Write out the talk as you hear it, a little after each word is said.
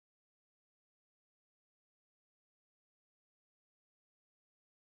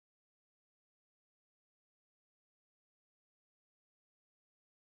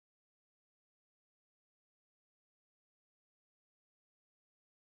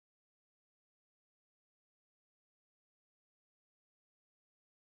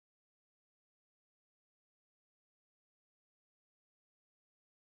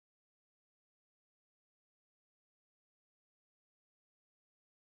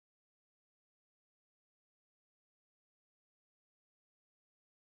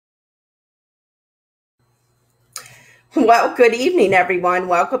Well, good evening, everyone.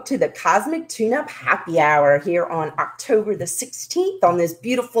 Welcome to the Cosmic Tune-Up Happy Hour here on October the 16th on this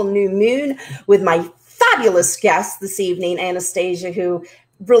beautiful new moon with my fabulous guest this evening, Anastacia, who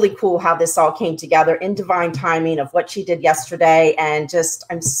really cool how this all came together in divine timing of what she did yesterday. And just,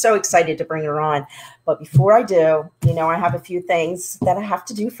 I'm so excited to bring her on. But before I do, I have a few things that I have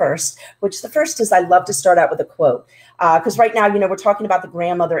to do first, which the first is I love to start out with a quote. Because right now, we're talking about the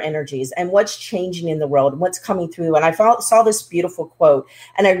grandmother energies and what's changing in the world and what's coming through. And I saw this beautiful quote,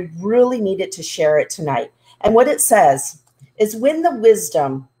 and I really needed to share it tonight. And what it says is, when the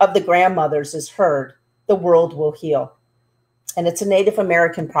wisdom of the grandmothers is heard, the world will heal. And it's a Native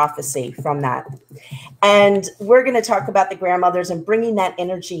American prophecy from that. And we're going to talk about the grandmothers and bringing that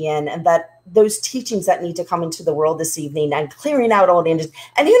energy in, and that those teachings that need to come into the world this evening, and clearing out old energies.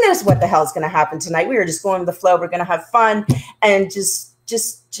 And who knows what the hell is going to happen tonight? We are just going with the flow. We're going to have fun, and just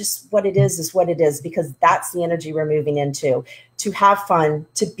what it is what it is, because that's the energy we're moving into. To have fun,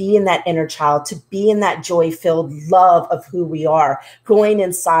 to be in that inner child, to be in that joy-filled love of who we are, going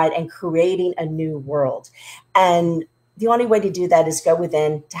inside and creating a new world. And the only way to do that is go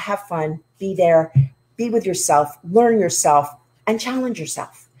within, to have fun, be there, be with yourself, learn yourself, and challenge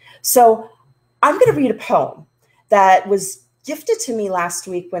yourself. So I'm going to read a poem that was gifted to me last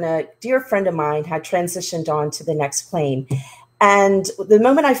week when a dear friend of mine had transitioned on to the next plane. And the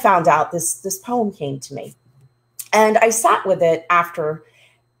moment I found out, this poem came to me. And I sat with it after.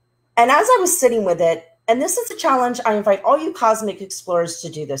 And as I was sitting with it, and this is a challenge I invite all you cosmic explorers to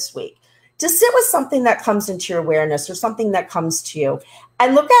do this week. To sit with something that comes into your awareness, or something that comes to you,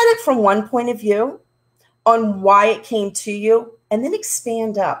 and look at it from one point of view on why it came to you, and then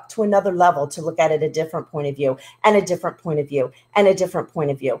expand up to another level to look at it a different point of view, and a different point of view, and a different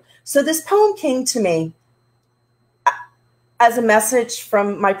point of view. So this poem came to me as a message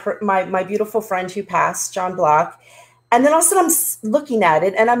from my beautiful friend who passed, John Block. And then also I'm looking at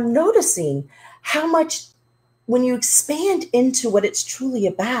it and I'm noticing how much, when you expand into what it's truly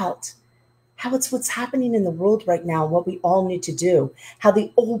about, how it's what's happening in the world right now, what we all need to do, how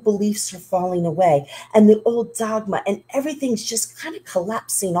the old beliefs are falling away, and the old dogma, and everything's just kind of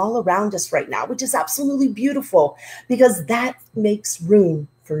collapsing all around us right now, which is absolutely beautiful, because that makes room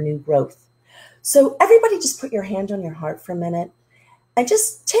for new growth. So everybody, just put your hand on your heart for a minute and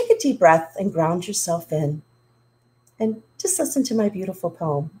just take a deep breath and ground yourself in, and just listen to my beautiful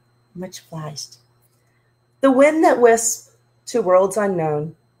poem. Much obliged. The wind that wisps to worlds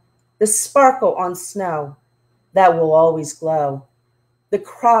unknown, the sparkle on snow that will always glow, the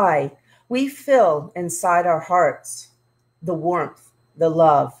cry we feel inside our hearts, the warmth, the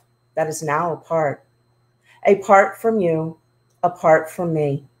love that is now apart from you, apart from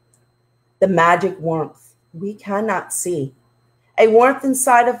me, the magic warmth we cannot see, a warmth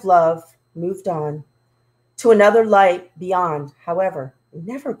inside of love moved on to another light beyond, however,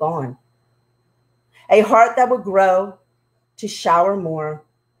 never gone, a heart that will grow to shower more.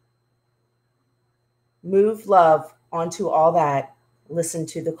 Move love onto all that. Listen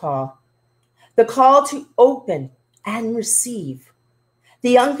to the call to open and receive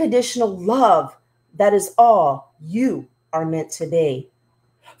the unconditional love that is all you are meant to be.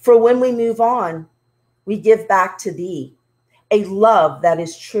 For when we move on, we give back to thee a love that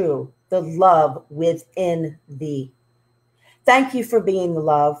is true, the love within thee. Thank you for being the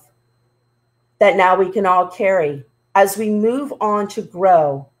love that now we can all carry as we move on to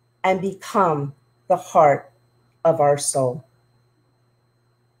grow and become the heart of our soul.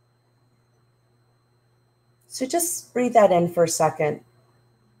 So just breathe that in for a second.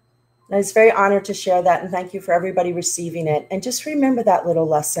 I was very honored to share that, and thank you for everybody receiving it. And just remember that little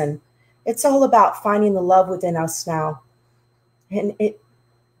lesson. It's all about finding the love within us now. And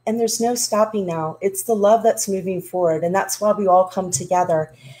there's no stopping now. It's the love that's moving forward, and that's why we all come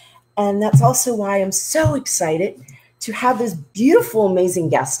together. And that's also why I'm so excited to have this beautiful, amazing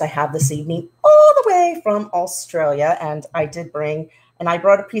guest I have this evening, all the way from Australia. And I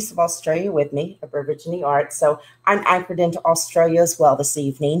brought a piece of Australia with me, Aborigine art. So I'm anchored into Australia as well this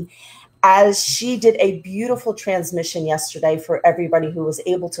evening, as she did a beautiful transmission yesterday for everybody who was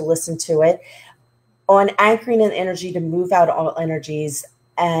able to listen to it on anchoring an energy to move out all energies.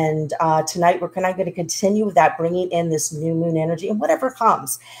 And tonight we're going to continue with that, bringing in this new moon energy and whatever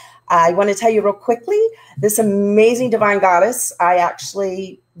comes. I want to tell you real quickly, this amazing divine goddess,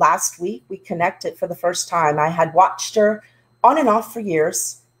 last week, we connected for the first time. I had watched her on and off for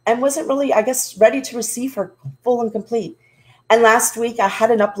years and wasn't really, ready to receive her full and complete. And last week I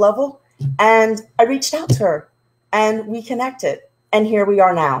had an up level and I reached out to her and we connected. And here we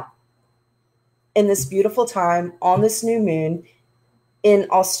are now in this beautiful time on this new moon in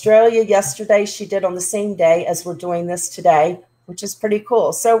Australia yesterday. She did on the same day as we're doing this today, which is pretty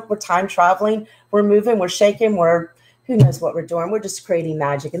cool. So we're time traveling, we're moving, we're shaking, who knows what we're doing. We're just creating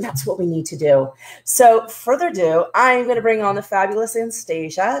magic, and that's what we need to do. So further ado, I'm going to bring on the fabulous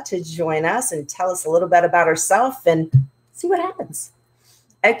Anastacia to join us and tell us a little bit about herself and see what happens.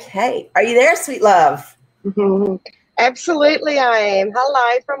 Okay. Are you there, sweet love? Absolutely, I am.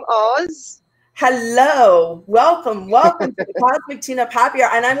 Hello from Oz. Hello. Welcome to the Cosmic Tune-Up Happy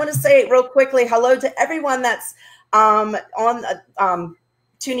Hour. And I want to say real quickly, hello to everyone that's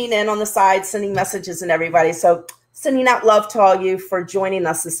tuning in on the side, sending messages and everybody. So sending out love to all you for joining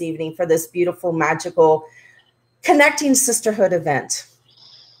us this evening for this beautiful, magical, connecting sisterhood event.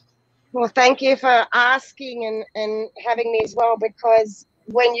 Well, thank you for asking and having me as well, because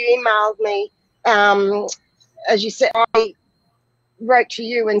when you emailed me, as you said, I wrote to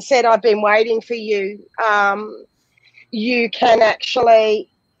you and said, I've been waiting for you. You can actually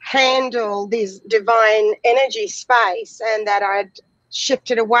handle this divine energy space, and that I'd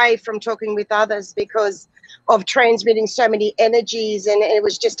shifted away from talking with others because of transmitting so many energies, and it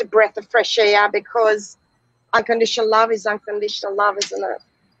was just a breath of fresh air, because unconditional love is unconditional love, isn't it?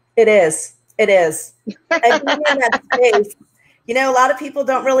 It is. It is. And being in that space, you know, a lot of people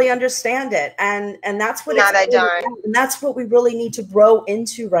don't really understand it, and that's what they don't. And that's what we really need to grow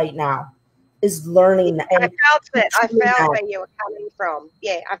into right now, is learning. Yeah, and I felt it. I felt where you were coming from.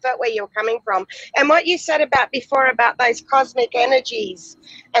 Yeah, I felt where you were coming from. And what you said before about those cosmic energies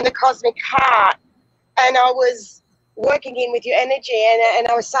and the cosmic heart, and I was working in with your energy, and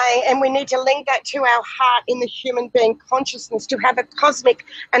I was saying, and we need to link that to our heart in the human being consciousness, to have a cosmic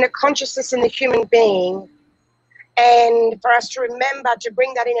and a consciousness in the human being, and for us to remember to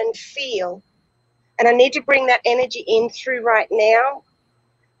bring that in and feel. And I need to bring that energy in through right now.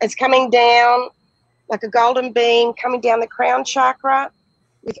 It's coming down like a golden beam, coming down the crown chakra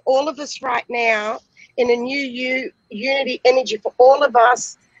with all of us right now in a new unity energy for all of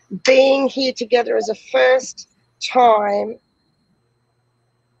us being here together as a first time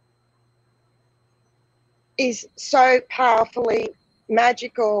is so powerfully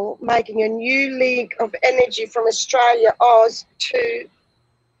magical, making a new link of energy from Australia, Oz, to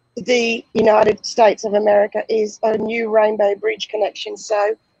the United States of America is a new rainbow bridge connection.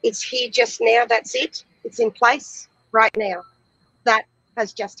 So it's here just now. That's it. It's in place right now. That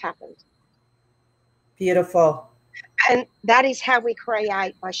has just happened. Beautiful. And that is how we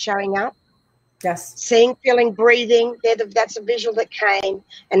create, by showing up. Yes. Seeing, feeling, breathing. That's a visual that came.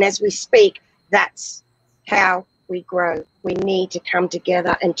 And as we speak, that's how we grow. We need to come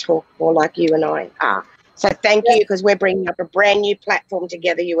together and talk more like you and I are. So thank you, because we're bringing up a brand new platform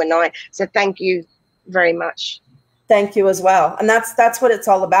together, you and I. So thank you very much. Thank you as well. And that's what it's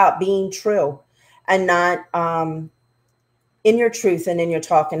all about, being true and not in your truth and in your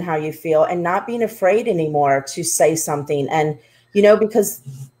talk and how you feel, and not being afraid anymore to say something. And, you know, because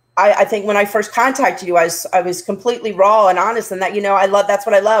I think when I first contacted you, I was completely raw and honest, and that, you know, that's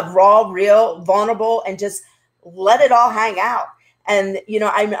what I love, raw, real, vulnerable, and just let it all hang out. And, you know,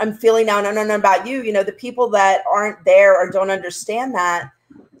 I'm feeling now, and I don't know about you, you know, the people that aren't there or don't understand that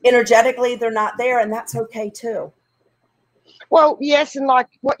energetically, they're not there, and that's okay too. Well, yes, and like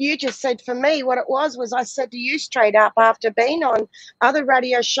what you just said, for me, what it was I said to you straight up after being on other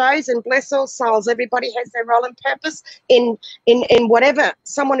radio shows, and bless all souls, everybody has their role and purpose in whatever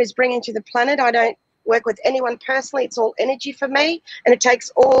someone is bringing to the planet. I don't work with anyone personally. It's all energy for me, and it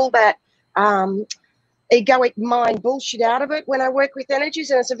takes all that egoic mind bullshit out of it when I work with energies,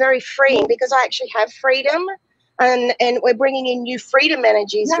 and it's a very freeing, because I actually have freedom. And we're bringing in new freedom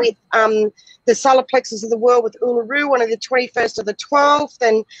energies with the solar plexus of the world with Uluru on the 21st of the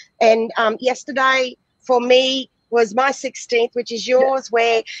 12th. And yesterday for me was my 16th, which is yours,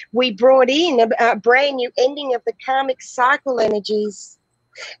 where we brought in a brand new ending of the karmic cycle energies.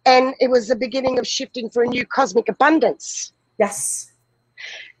 And it was the beginning of shifting for a new cosmic abundance. Yes.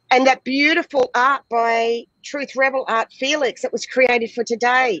 And that beautiful art by Truth Rebel Art Felix that was created for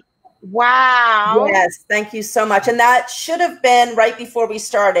today. Wow. Yes, thank you so much. And that should have been right before we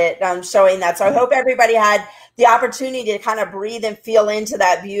started showing that. So I hope everybody had the opportunity to kind of breathe and feel into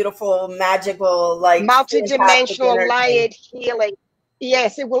that beautiful, magical, like multidimensional layered healing.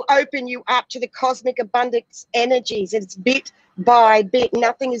 Yes, it will open you up to the cosmic abundance energies. It's bit by bit.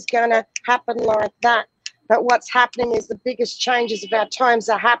 Nothing is going to happen like that. But what's happening is the biggest changes of our times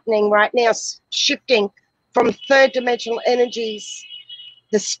are happening right now, shifting from third dimensional energies.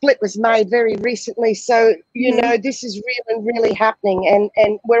 The split was made very recently. So, you know, this is real and really happening.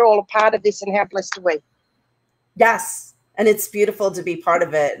 And we're all a part of this, and how blessed are we? Yes. And it's beautiful to be part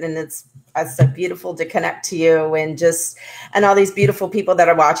of it. And it's It's so beautiful to connect to you and all these beautiful people that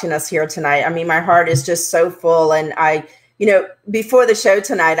are watching us here tonight. I mean, my heart is just so full. And before the show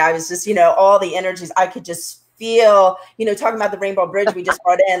tonight, I was just, all the energies I could just feel, talking about the Rainbow Bridge we just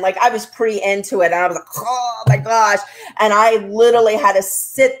brought in, like I was into it and I was like, oh my gosh. And I literally had to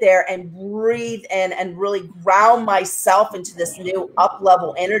sit there and breathe in and really ground myself into this new up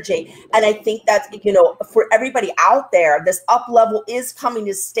level energy. And I think that's, for everybody out there, this up level is coming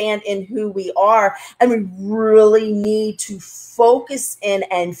to stand in who we are. And we really need to focus in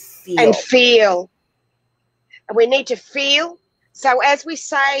and feel. And we need to feel. So as we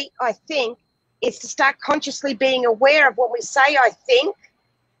say, I think, it's to start consciously being aware of what we say, I think,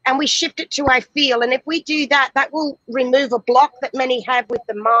 and we shift it to I feel. And if we do that, that will remove a block that many have with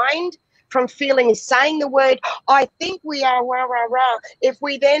the mind from feeling and saying the word, I think we are, rah, rah, rah. If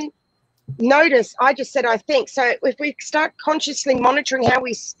we then notice, I just said I think. So if we start consciously monitoring how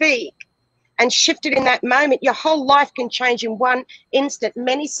we speak and shift it in that moment, your whole life can change in one instant.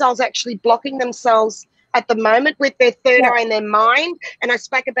 Many souls actually blocking themselves at the moment with their third eye in their mind. And I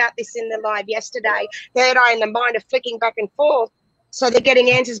spoke about this in the live yesterday. Third eye and the mind are flicking back and forth. So they're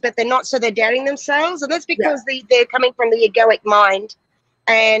getting answers, but they're not. So they're doubting themselves. And that's because they're coming from the egoic mind.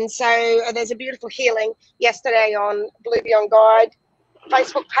 And so there's a beautiful healing yesterday on BlueBeyondGuide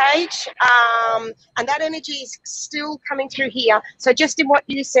Facebook page. And that energy is still coming through here. So just in what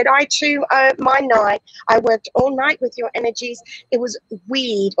you said, I too, my night, I worked all night with your energies. It was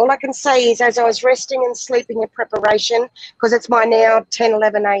weird. All I can say is as I was resting and sleeping in preparation, because it's my now 10,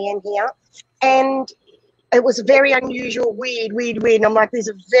 11 a.m. here, and it was very unusual, weird. And I'm like, these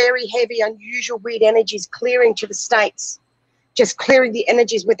are very heavy, unusual, weird energies clearing to the States, just clearing the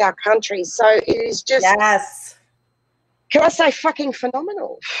energies with our country. So it is just... Yes. Can I say fucking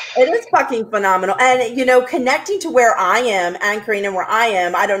phenomenal? It is fucking phenomenal. And, connecting to where I am, anchoring in where I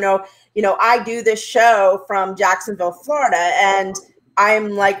am, I don't know, I do this show from Jacksonville, Florida, and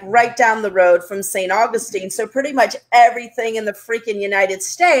I'm like right down the road from St. Augustine. So pretty much everything in the freaking United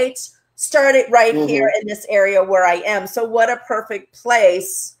States started right here in this area where I am. So what a perfect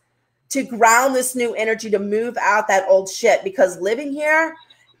place to ground this new energy, to move out that old shit, because living here,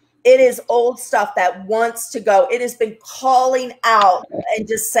 it is old stuff that wants to go. It has been calling out and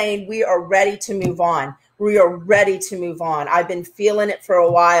just saying, we are ready to move on. We are ready to move on. I've been feeling it for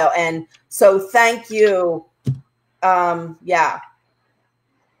a while. And so thank you. Yeah.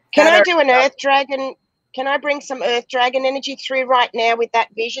 Can I do an earth dragon? Can I bring some earth dragon energy through right now with that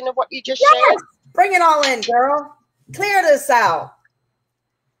vision of what you just shared? Bring it all in, girl. Clear this out.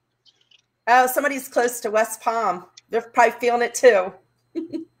 Oh, somebody's close to West Palm. They're probably feeling it too.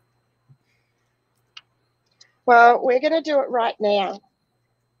 Well, we're going to do it right now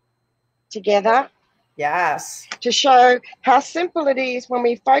together. Yes. To show how simple it is when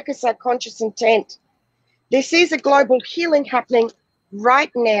we focus our conscious intent. This is a global healing happening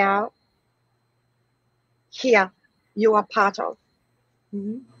right now. Here, you are part of.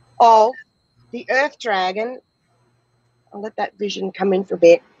 Of the earth dragon. I'll let that vision come in for a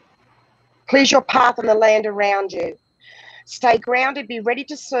bit. Clears your path on the land around you. Stay grounded, be ready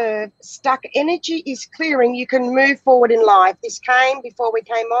to serve. Stuck energy is clearing. You can move forward in life. This came before we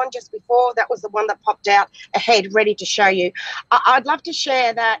came on, just before. That was the one that popped out ahead, ready to show you. I'd love to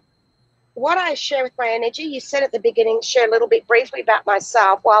share that. What I share with my energy, you said at the beginning, share a little bit briefly about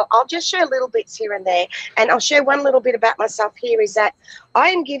myself. Well, I'll just share little bits here and there. And I'll share one little bit about myself here is that I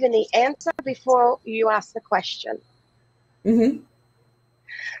am given the answer before you ask the question.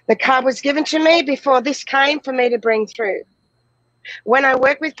 The card was given to me before this came for me to bring through. When I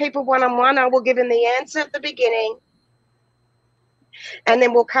work with people one-on-one, I will give them the answer at the beginning. And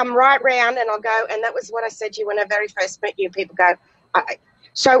then we'll come right round and I'll go, and that was what I said to you when I very first met you. People go,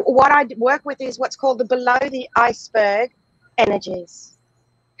 so what I work with is what's called the below the iceberg energies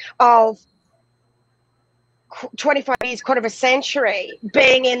of 25 years, quarter of a century,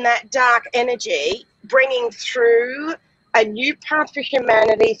 being in that dark energy, bringing through a new path for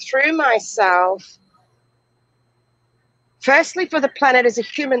humanity through myself. Firstly, for the planet as a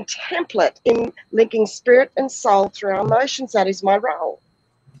human template in linking spirit and soul through our emotions. That is my role.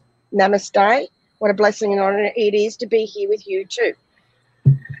 Namaste. What a blessing and honor it is to be here with you too.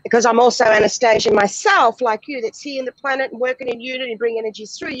 Because I'm also Anastacia myself, like you, that's here in the planet and working in unity and bring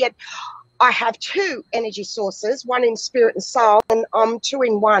energies through. Yet I have two energy sources, one in spirit and soul, and I'm two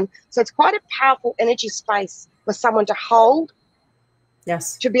in one. So it's quite a powerful energy space for someone to hold.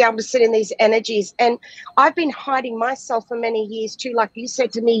 Yes. To be able to sit in these energies. And I've been hiding myself for many years too, like you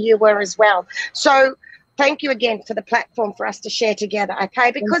said to me, you were as well. So thank you again for the platform for us to share together,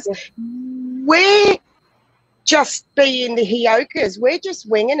 okay? Because we're just be in the Hiokas. We're just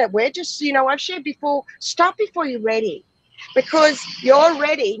winging it. We're just, you know, I've shared before, stop before you're ready. Because you're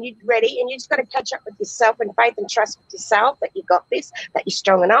ready, and you just got to catch up with yourself and faith and trust with yourself that you got this, that you're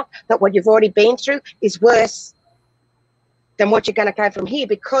strong enough, that what you've already been through is worse than what you're going to go from here,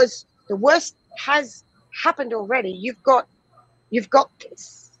 because the worst has happened already. You've got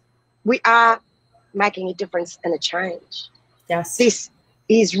this. We are making a difference and a change. Yes. This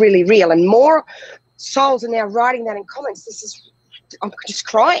is really real, and more souls are now writing that in comments. I'm just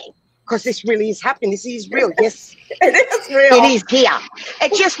crying. Because this really is happening. This is real. Yes, it is real. It is here.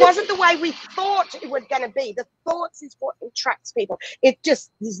 It just wasn't the way we thought it was going to be. The thoughts is what entraps people. It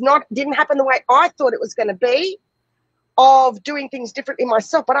just didn't happen the way I thought it was going to be, of doing things differently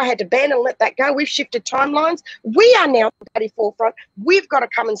myself. But I had to ban and let that go. We've shifted timelines. We are now at the forefront. We've got to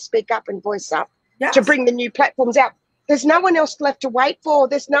come and speak up and voice up to bring the new platforms out. There's no one else left to wait for.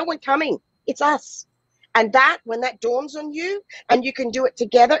 There's no one coming. It's us. And when that dawns on you, and you can do it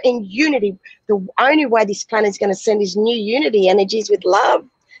together in unity, the only way this planet is going to send is new unity energies with love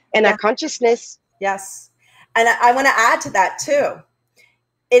and our consciousness. Yes. And I want to add to that too.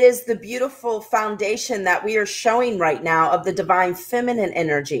 It is the beautiful foundation that we are showing right now of the divine feminine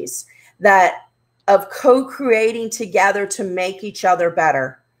energies, that of co-creating together to make each other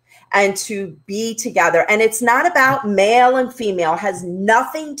better and to be together. And it's not about male and female, it has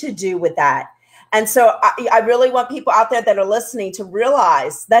nothing to do with that. And so I really want people out there that are listening to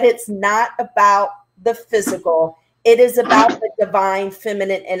realize that it's not about the physical. It is about the divine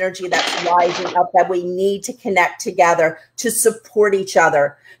feminine energy that's rising up, that we need to connect together to support each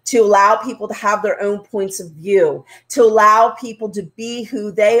other, to allow people to have their own points of view, to allow people to be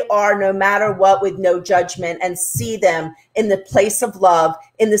who they are no matter what, with no judgment, and see them in the place of love,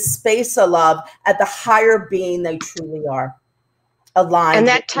 in the space of love, at the higher being they truly are. Aligned. And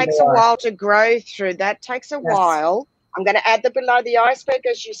that takes a while to grow through. That takes a while. I'm going to add the below the iceberg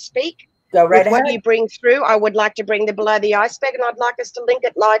as you speak. Go right ahead. What you bring through, I would like to bring the below the iceberg, and I'd like us to link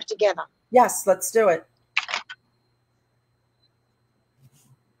it live together. Yes, let's do it.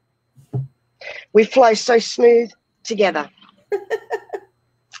 We flow so smooth together.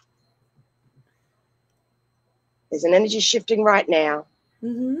 There's an energy shifting right now.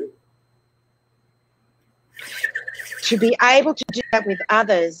 Mm-hmm. To be able to do that with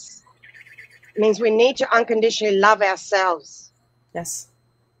others means we need to unconditionally love ourselves. Yes.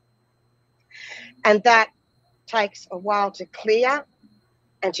 And that takes a while to clear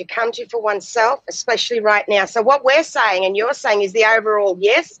and to come to for oneself, especially right now. So what we're saying and you're saying is the overall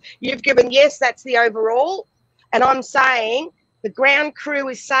yes. You've given yes, that's the overall. And I'm saying the ground crew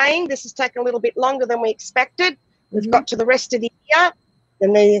is saying this has taken a little bit longer than we expected. We've got to the rest of the year.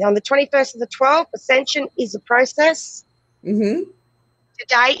 And then on the 21st of the 12th, ascension is a process. Mm-hmm.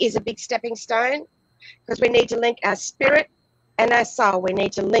 Today is a big stepping stone, because we need to link our spirit and our soul. We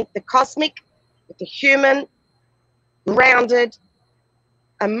need to link the cosmic with the human, grounded,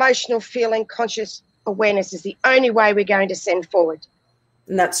 emotional, feeling, conscious awareness is the only way we're going to send forward.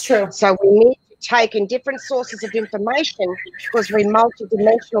 And that's true. So we need to take in different sources of information, because we're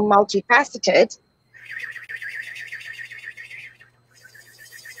multidimensional, multifaceted.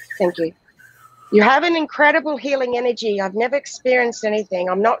 Thank you. You have an incredible healing energy. I've never experienced anything.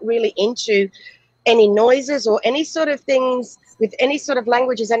 I'm not really into any noises or any sort of things with any sort of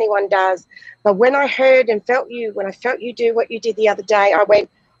languages anyone does. But when I heard and felt you, when I felt you do what you did the other day, I went,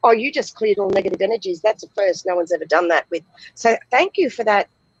 oh, you just cleared all negative energies. That's a first. No one's ever done that with. So thank you for that.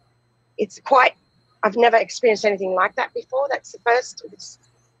 It's quite, I've never experienced anything like that before. That's the first.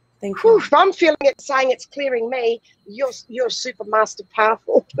 Thank you. If I'm feeling it, saying it's clearing me, you're super master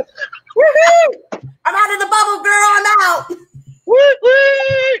powerful. Woohoo! I'm out of the bubble, girl. I'm out.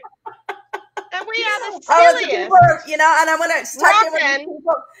 Woo-woo! And we are the silliest. You know, and I want to check in with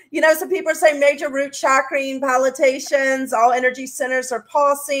people. You know, some people are saying major root chakra palpitations, all energy centers are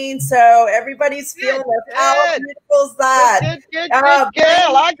pulsing, so everybody's feeling it. How beautiful is that? Good,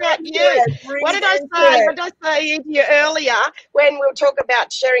 girl. I got you. What did I say? What did I say to you earlier when we were talking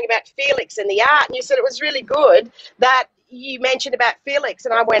about sharing about Felix and the art? And you said it was really good that you mentioned about Felix,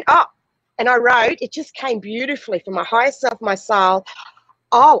 and I went, oh, and I wrote, it just came beautifully from my higher self, my soul.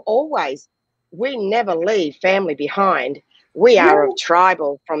 Oh, always. We never leave family behind. We are of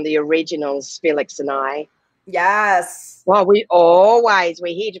tribal from the originals, Felix and I. Yes. Well, we're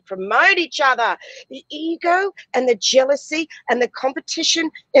here to promote each other. The ego and the jealousy and the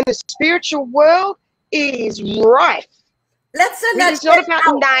competition in the spiritual world is rife. It's not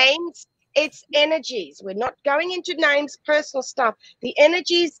about names, it's energies. We're not going into names, personal stuff. The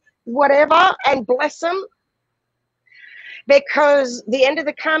energies, whatever, and bless them. Because the end of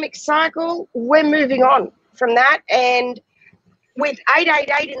the karmic cycle, we're moving on. from that. And with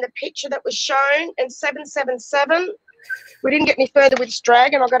 888 in the picture that was shown and 777, we didn't get any further with this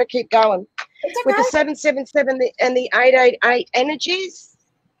dragon. I've got to keep going. It's okay. With the 777 and the 888 energies,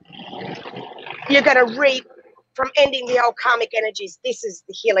 you're going to reap from ending the old karmic energies. This is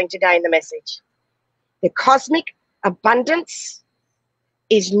the healing today in the message. The cosmic abundance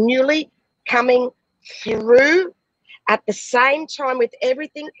is newly coming through at the same time with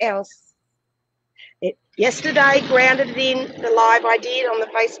everything else. Yesterday, grounded it in the live I did on the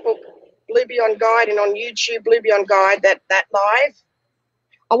Facebook BlueBeyondGuide and on YouTube BlueBeyondGuide, that live.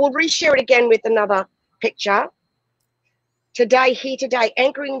 I will reshare it again with another picture. Today, here today,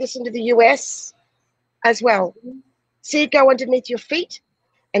 anchoring this into the US as well. See it go underneath your feet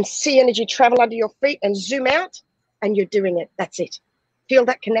and see energy travel under your feet and zoom out, and you're doing it. That's it. Feel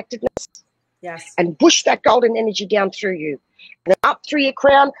that connectedness. Yes. And push that golden energy down through you. And up through your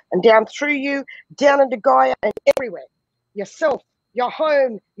crown and down through you, down into Gaia and everywhere. Yourself, your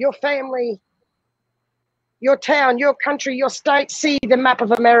home, your family, your town, your country, your state. See the map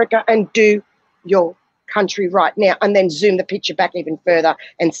of America and do your country right now. And then zoom the picture back even further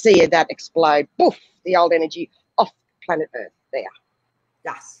and see that explode. Poof, the old energy off planet Earth there.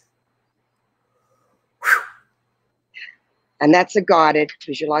 Yes. And that's a guided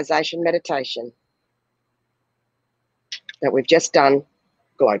visualization meditation that we've just done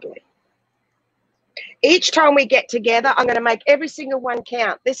globally. Each time we get together, I'm going to make every single one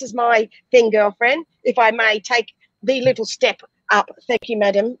count. This is my thing, girlfriend. If I may take the little step up. Thank you,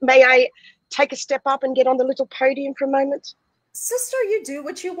 madam. May I take a step up and get on the little podium for a moment? Sister, you do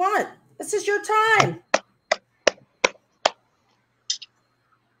what you want. This is your time.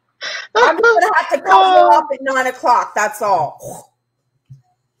 I'm going to have to call you up at 9 o'clock. That's all.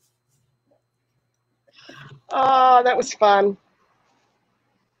 Oh, that was fun.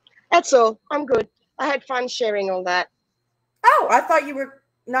 That's all. I'm good. I had fun sharing all that. Oh, I thought you were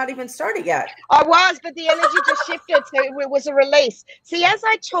not even started yet. I was, but the energy just shifted, so it was a release. See, as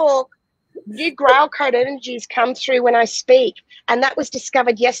I talk, new Grail code energies come through when I speak, and that was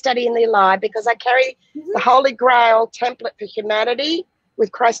discovered yesterday in the live because I carry the Holy Grail template for humanity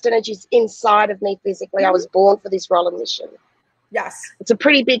with Christ energies inside of me physically. I was born for this role and mission. Yes. It's a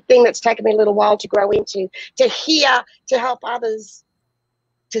pretty big thing that's taken me a little while to grow into, to hear, to help others,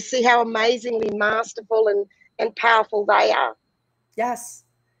 to see how amazingly masterful and powerful they are. Yes.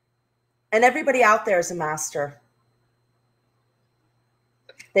 And everybody out there is a master.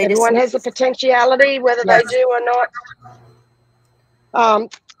 Everyone has the potentiality, whether they do or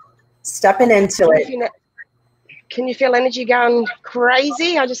not. Stepping into it. Can you feel energy going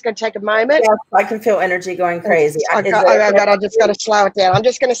crazy? I'm just going to take a moment. Yes, I can feel energy going crazy. I just got to slow it down. I'm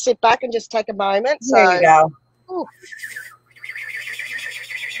just going to sit back and just take a moment. There you go. Ooh.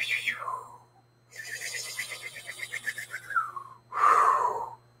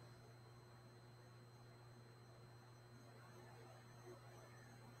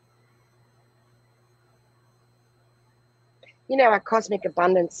 You know, our cosmic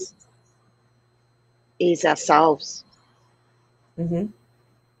abundance is ourselves. Mm-hmm.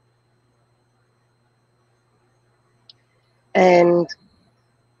 And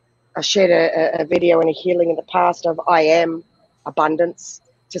I shared a video and a healing in the past of I am abundance,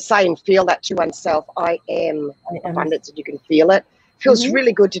 to say and feel that to oneself. I am abundance, and you can feel it. Feels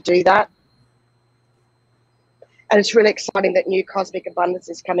really good to do that. And it's really exciting that new cosmic abundance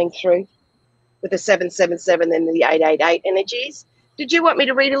is coming through with the 777 and the 888 energies. Did you want me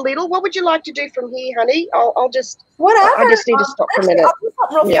to read a little? What would you like to do from here, honey? I'll just whatever. I just need to stop for a minute. I'll do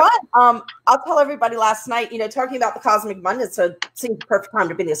something real fun. I'll tell everybody last night, talking about the cosmic abundance, so it seems the perfect time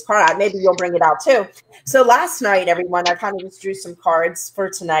to bring this card out. Maybe you'll bring it out too. So last night, everyone, I kind of just drew some cards for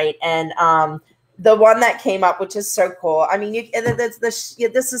tonight, and the one that came up, which is so cool. I mean,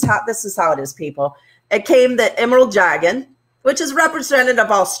 this is how it is, people. It came the Emerald Dragon, which is representative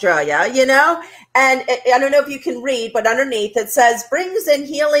of Australia, and I don't know if you can read, but underneath it says, brings in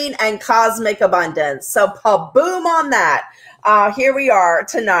healing and cosmic abundance. So boom on that. Here we are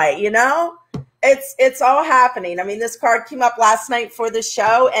tonight, it's all happening. I mean, this card came up last night for the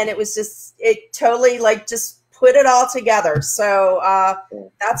show, and it totally just put it all together. So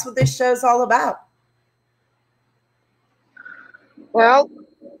that's what this show's all about. Well,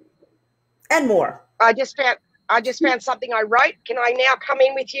 and more. I just found something I wrote. Can I now come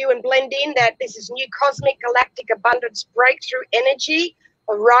in with you and blend in that this is new Cosmic-Galactic Abundance Breakthrough energy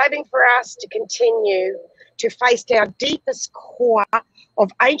arriving for us to continue to face our deepest core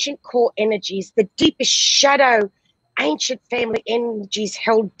of ancient core energies, the deepest shadow, ancient family energies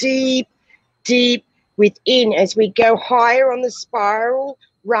held deep, deep within as we go higher on the spiral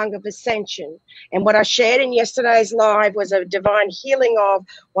rung of ascension. And what I shared in yesterday's live was a divine healing of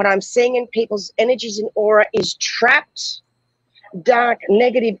what I'm seeing in people's energies and aura is trapped, dark,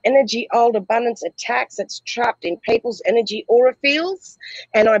 negative energy, old abundance attacks that's trapped in people's energy aura fields.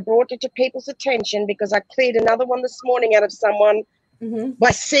 And I brought it to people's attention because I cleared another one this morning out of someone by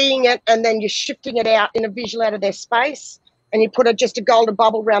seeing it, and then you're shifting it out in a visual out of their space, and you put just a golden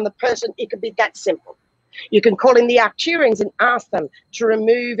bubble around the person. It could be that simple. You can call in the Arcturians and ask them to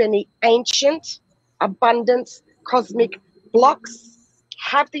remove any ancient abundance cosmic blocks.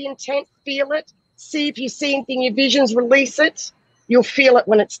 Have the intent, feel it, see if you see anything in your visions, release it. You'll feel it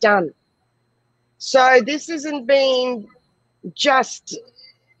when it's done. So this hasn't been just,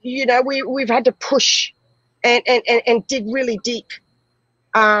 you know, we've had to push and dig really deep,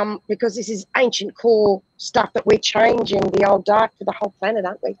 because this is ancient core stuff that we're changing the old dark for the whole planet,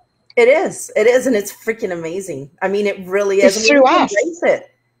 aren't we? It is, and it's freaking amazing. I mean, it really is. It's through us. Embrace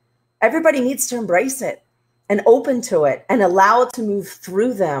it. Everybody needs to embrace it and open to it and allow it to move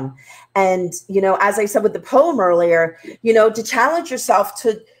through them. And, you know, as I said with the poem earlier, you know, to challenge yourself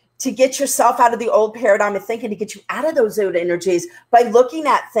to get yourself out of the old paradigm of thinking, to get you out of those old energies by looking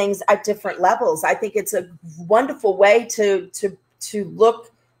at things at different levels. I think it's a wonderful way to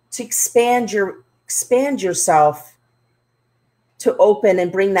look, to expand yourself, to open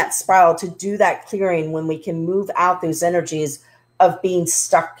and bring that spiral, to do that clearing when we can move out those energies of being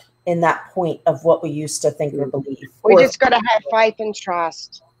stuck in that point of what we used to think or believe. We just got to have faith and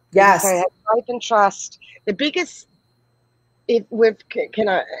trust. Yes. Have faith and trust. The biggest, if we've, can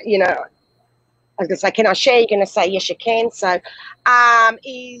I, you know, I was going to say, can I share? You're going to say, yes, you can. So,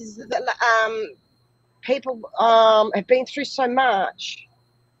 is that people have been through so much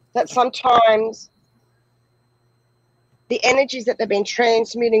that sometimes the energies that they've been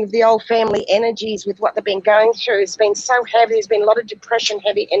transmuting of the old family energies with what they've been going through has been so heavy. There's been a lot of depression,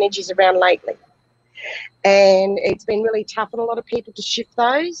 heavy energies around lately. And it's been really tough on a lot of people to shift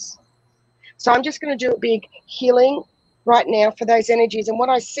those. So I'm just going to do a big healing right now for those energies. And what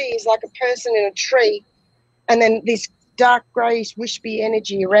I see is like a person in a tree and then this dark greyish wispy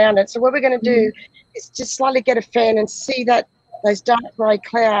energy around it. So what we're going to do is just slightly get a fan and see that those dark grey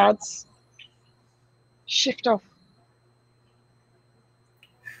clouds shift off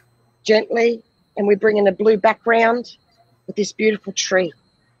gently, and we bring in a blue background with this beautiful tree,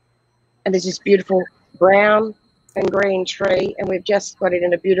 and there's this beautiful brown and green tree, and we've just got it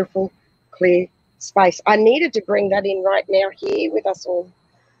in a beautiful clear space. I needed to bring that in right now here with us all.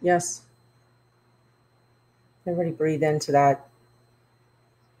 Yes. Everybody breathe into that.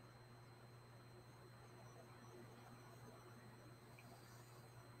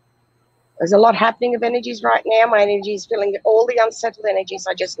 There's a lot happening of energies right now. My energy is feeling all the unsettled energies.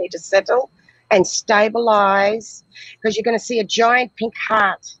 I just need to settle and stabilize, because you're going to see a giant pink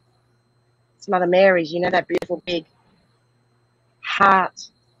heart. It's Mother Mary's, you know, that beautiful big heart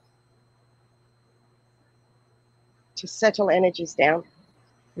to settle energies down.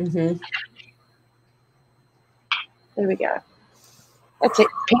 There we go. That's it.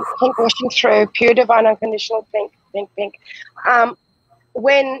 Pink, pink washing through. Pure, divine, unconditional pink, pink, pink.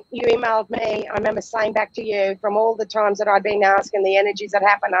 When you emailed me, I remember saying back to you from all the times that I'd been asking the energies that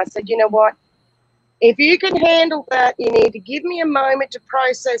happened, I said, you know what? If you can handle that, you need to give me a moment to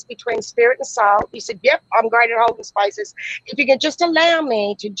process between spirit and soul. You said, yep, I'm great at holding spaces. If you can just allow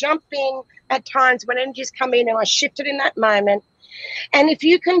me to jump in at times when energies come in and I shifted in that moment. And if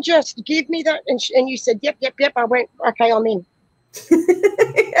you can just give me that, and you said, yep, yep, yep, I went, okay, I'm in.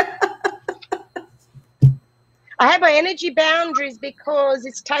 I have my energy boundaries because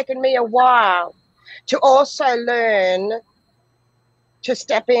it's taken me a while to also learn to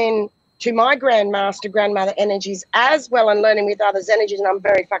step in to my grandmother energies as well, and learning with others' energies. And I'm a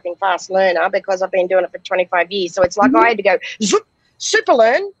very fucking fast learner because I've been doing it for 25 years. So it's like I had to go zoop, super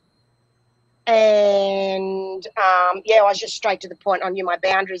learn. And yeah, I was just straight to the point. I knew my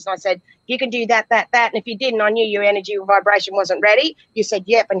boundaries, and I said, you can do that, that, that. And if you didn't, I knew your energy or vibration wasn't ready. You said,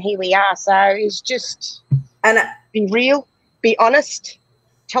 yep, and here we are. So it's just... And be real, be honest,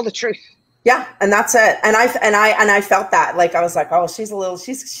 tell the truth. Yeah, and that's it. And I felt that. Like I was like, oh, she's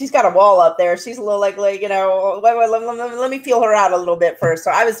got a wall up there. She's a little like you know, let me feel her out a little bit first. So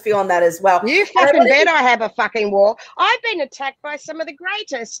I was feeling that as well. You fucking bet I have a fucking wall. I've been attacked by some of the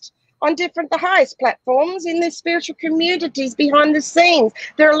greatest on the highest platforms in the spiritual communities behind the scenes.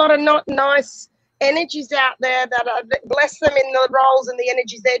 There are a lot of not nice energies out there that are, bless them in the roles and the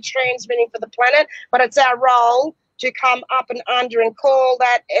energies they're transmitting for the planet, but it's our role to come up and under and call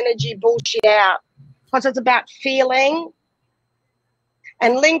that energy bullshit out, because it's about feeling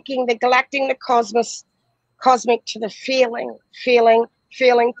and linking the galactic, the cosmic to the feeling,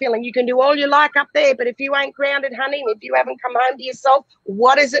 feeling. You can do all you like up there, but if you ain't grounded, honey, and if you haven't come home to yourself,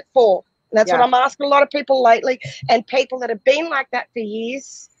 what is it for? And that's what I'm asking a lot of people lately, and people that have been like that for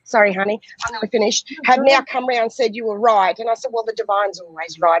years. Sorry, honey, I'm nearly finished. Have now come around and said you were right, and I said, well, the divine's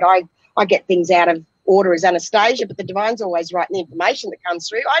always right. I get things out of order as Anastacia, but the divine's always right in the information that comes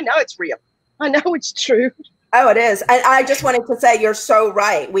through. I know it's real. I know it's true. Oh, it is. And I just wanted to say, you're so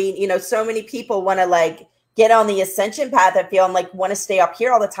right. We, you know, so many people want to like get on the ascension path and feel like want to stay up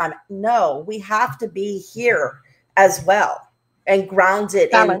here all the time. No, we have to be here as well and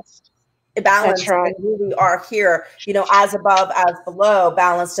grounded Balanced. and balanced. That's right. And who we are here, you know, as above, as below,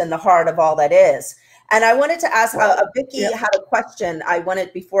 balanced in the heart of all that is. And I wanted to ask, Vicky had a question. I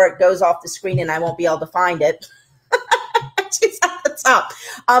wanted, before it goes off the screen and I won't be able to find it. She's at the top.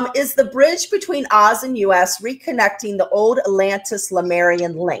 Is the bridge between Oz and US reconnecting the old Atlantis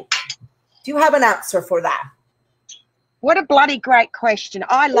Lemurian link? Do you have an answer for that? What a bloody great question.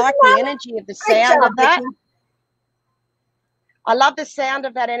 I like the energy of the sound of that. I love the sound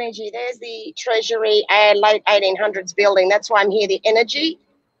of that energy. There's the Treasury and late 1800s building. That's why I'm here, the energy.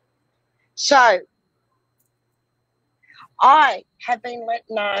 So I have been let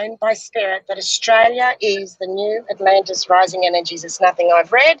known by Spirit that Australia is the new Atlantis rising energies. It's nothing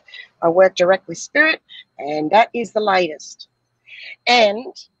I've read. I work direct with Spirit, and that is the latest. And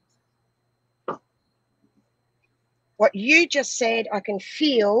what you just said, I can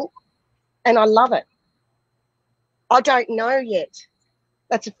feel, and I love it. I don't know yet.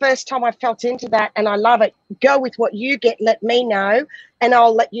 That's the first time I felt into that, and I love it. Go with what you get, let me know, and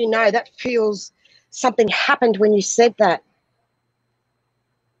I'll let you know. That feels something happened when you said that.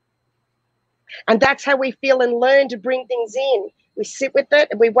 And that's how we feel and learn to bring things in. We sit with it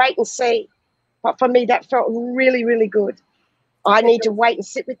and we wait and see. But for me, that felt really, really good. I need to wait and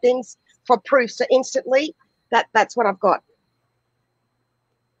sit with things for proof. So instantly, that's what I've got.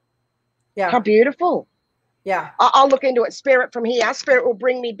 Yeah. How beautiful. Yeah. I'll look into it. Spirit from here. Spirit will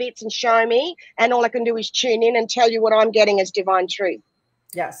bring me bits and show me. And all I can do is tune in and tell you what I'm getting as divine truth.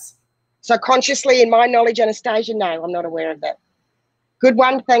 Yes. So consciously, in my knowledge, Anastacia, no, I'm not aware of that. Good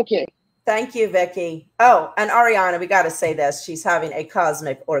one. Thank you. Thank you, Vicky. Oh, and Ariana, we got to say this. She's having a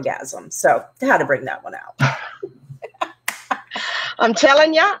cosmic orgasm. So how to bring that one out. I'm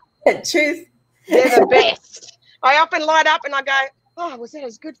telling you. Truth. They're the best. I often light up and I go, oh, was that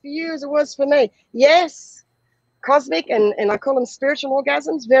as good for you as it was for me? Yes. Cosmic and I call them spiritual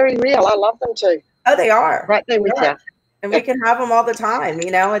orgasms. Very real. I love them too. Oh, they are. Right there with you. And we can have them all the time. You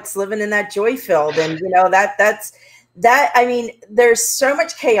know, it's living in that joy field. And, you know, that's I mean, there's so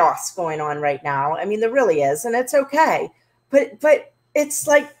much chaos going on right now. I mean, there really is, and it's okay. But it's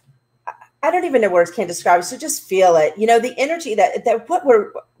like, I don't even know words can describe it. So just feel it. You know, the energy that what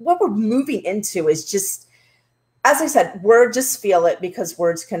we're moving into is just, as I said, just feel it, because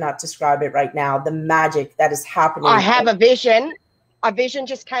words cannot describe it right now. The magic that is happening. I have a vision. A vision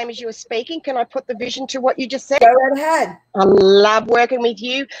just came as you were speaking. Can I put the vision to what you just said? Go right ahead. I love working with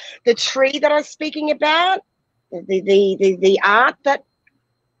you. The tree that I was speaking about, the art that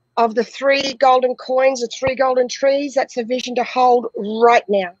of the 3 golden coins, the 3 golden trees, that's a vision to hold right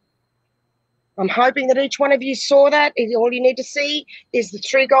now. I'm hoping that each one of you saw that. All you need to see is the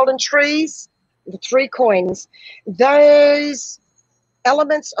 3 golden trees, the 3 coins. Those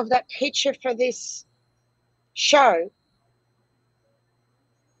elements of that picture for this show,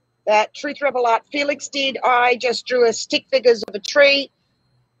 that Truth Rebel Art Felix did, I just drew a stick figures of a tree,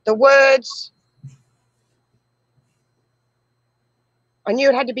 the words. I knew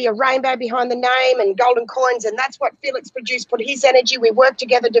it had to be a rainbow behind the name and golden coins, and that's what Felix produced, put his energy. We work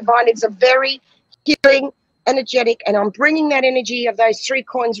together, divine. It's a very healing, energetic, and I'm bringing that energy of those 3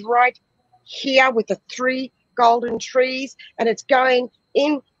 coins right here with the 3 golden trees, and it's going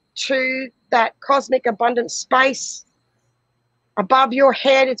into that cosmic abundance space above your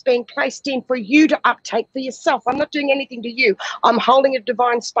head. It's being placed in for you to uptake for yourself. I'm not doing anything to you. I'm holding a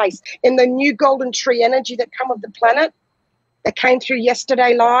divine space in the new golden tree energy that come of the planet that came through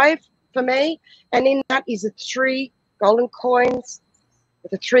yesterday live for me. And in that is the 3 golden coins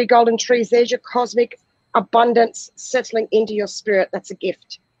with the 3 golden trees. There's your cosmic abundance settling into your spirit. That's a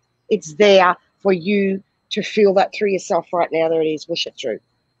gift. It's there for you to feel that through yourself right now. There it is. Wish it through.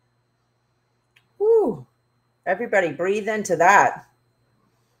 Woo. Everybody breathe into that.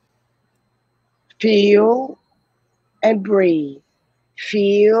 Feel and breathe.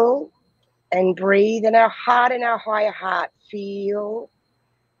 Feel and breathe in our heart, in our higher heart. Feel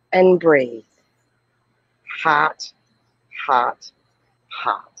and breathe. Heart, heart,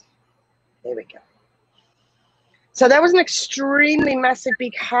 heart. There we go. So that was an extremely massive,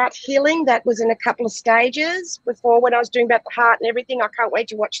 big heart healing that was in a couple of stages before when I was doing about the heart and everything. I can't wait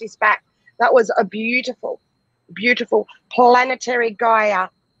to watch this back. That was a beautiful, beautiful planetary Gaia,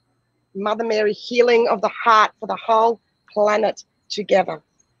 Mother Mary healing of the heart for the whole planet together.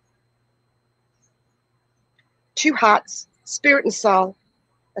 Two hearts, spirit and soul.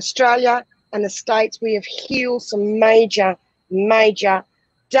 Australia and the States, we have healed some major, major,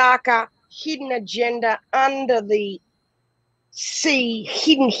 darker, hidden agenda under the sea,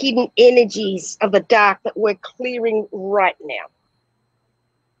 hidden energies of the dark that we're clearing right now.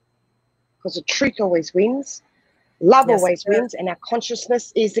 Because the truth always wins. Love always wins, and our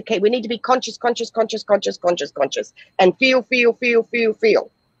consciousness is the key. We need to be conscious, and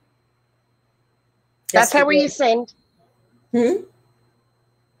feel. That's how we ascend.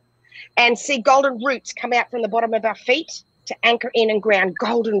 And see golden roots come out from the bottom of our feet to anchor in and ground.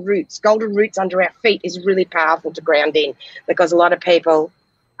 Golden roots under our feet is really powerful to ground in, because a lot of people,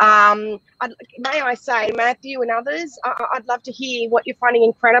 may I say, Matthew and others, I'd love to hear what you're finding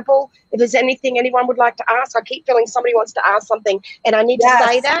incredible. If there's anything anyone would like to ask, I keep feeling somebody wants to ask something, and I need to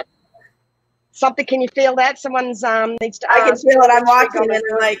say that. Something, can you feel that? Someone's needs to ask. I can feel it. I'm watching and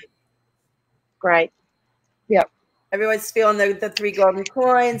I'm like, great. Yep. Everyone's feeling the 3 golden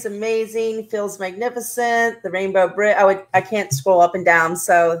coins. Amazing. Feels magnificent. The rainbow bridge. I can't scroll up and down.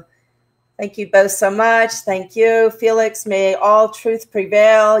 So thank you both so much. Thank you. Felix, may all truth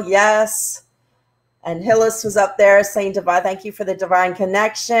prevail. Yes. And Hillis was up there saying, divine, thank you for the divine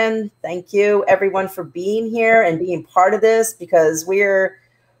connection. Thank you, everyone, for being here and being part of this, because we're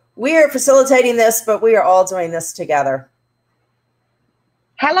facilitating this, but we are all doing this together.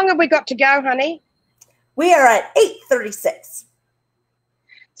 How long have we got to go, honey? We are at 8:36.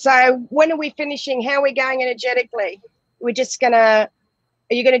 So when are we finishing? How are we going energetically? We're just going to, are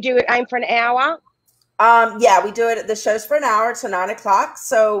you going to do it, aim for an hour? Yeah, we do it. The show's for an hour to 9 o'clock.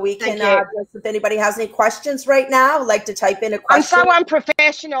 So we can, if anybody has any questions right now, like to type in a question. I'm so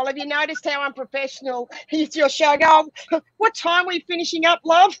unprofessional. Have you noticed how unprofessional is your show? Go, what time are we finishing up,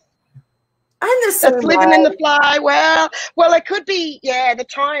 love? I'm the same That's living in the fly. Well, it could be, the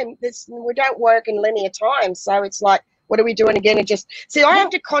time. We don't work in linear time. So it's like, what are we doing again? And just see, I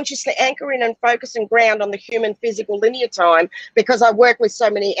have to consciously anchor in and focus and ground on the human physical linear time, because I work with so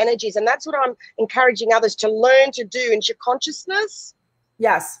many energies. And that's what I'm encouraging others to learn to do into your consciousness.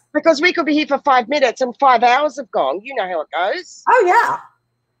 Yes. Because we could be here for 5 minutes and 5 hours have gone. You know how it goes. Oh, yeah.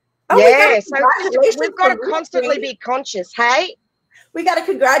 Oh, yeah. So we've got to constantly be conscious. Hey? We got a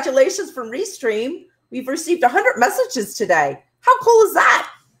congratulations from Restream. We've received 100 messages today. How cool is that?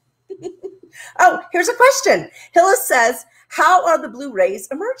 Oh, here's a question. Hillis says, how are the blue rays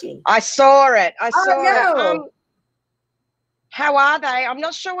emerging? I saw it. I saw it. How are they? I'm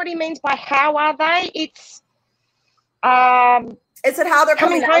not sure what he means by how are they. It's is it how they're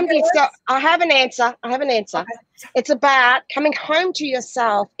coming home to yourself? I have an answer. Okay. It's about coming home to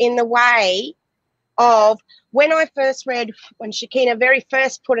yourself in the way of, when I first read, when Shakina very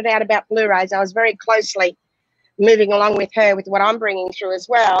first put it out about blue rays, I was very closely moving along with her with what I'm bringing through as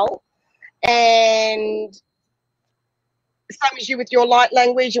well. And same as you with your light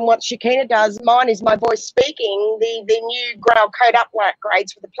language and what Shakina does, mine is my voice speaking. The new Grail code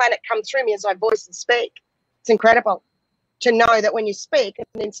upgrades for the planet come through me as I voice and speak. It's incredible to know that when you speak,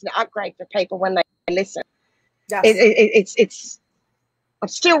 it's an instant upgrade for people when they listen. Yes. It's I'm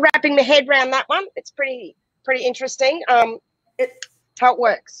still wrapping my head around that one. It's pretty interesting. How it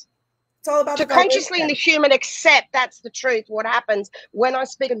works. It's all about to consciously in the human accept that's the truth. What happens when I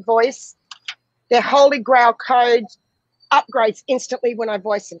speak and voice, their holy grail codes upgrades instantly when I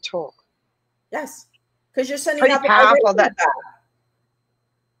voice and talk. Yes, because you're sending pretty powerful. That.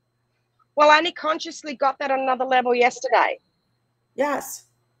 Well, I only consciously got that on another level yesterday. Yes.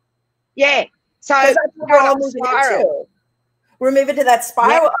 Yeah. So we're all moving into. We're moving to that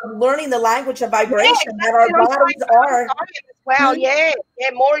spiral of learning the language of vibration that our bodies are. Well,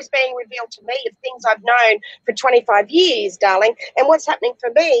 more is being revealed to me of things I've known for 25 years, darling. And what's happening for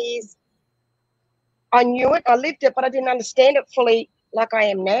me is I knew it, I lived it, but I didn't understand it fully like I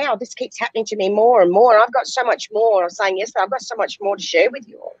am now. This keeps happening to me more and more. And I've got so much more. I was saying yesterday, I've got so much more to share with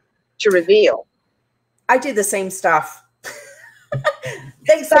you all, to reveal. I do the same stuff.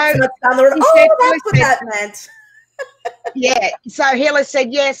 Thanks so much down the road. Oh, that's what that meant. Yeah. So Hila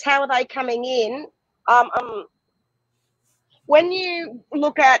said, yes, how are they coming in? When you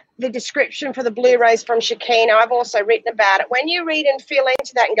look at the description for the blue rays from Shakina, I've also written about it. When you read and feel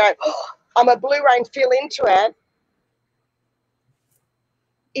into that and go, oh, I'm a blue ray, and feel into it,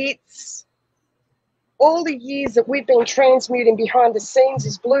 it's all the years that we've been transmuting behind the scenes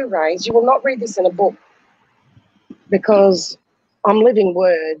as blue rays. You will not read this in a book. because I'm living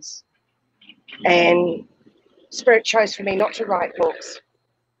words, and Spirit chose for me not to write books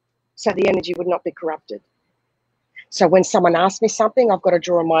so the energy would not be corrupted. So when someone asks me something, I've got to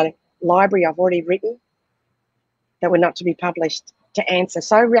draw on my library I've already written that were not to be published to answer.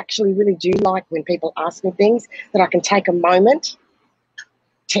 So I actually really do like when people ask me things that I can take a moment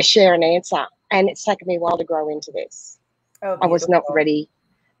to share an answer. And it's taken me a while to grow into this. Oh, I was not ready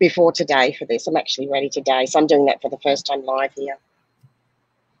before today for this. I'm actually ready today. So I'm doing that for the first time live here.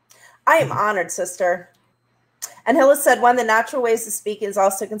 I am honored, sister. And Hilla said, one of the natural ways to speak is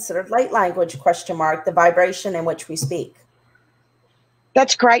also considered light language, ? The vibration in which we speak.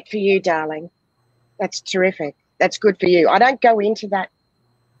 That's great for you, darling. That's terrific. That's good for you. I don't go into that,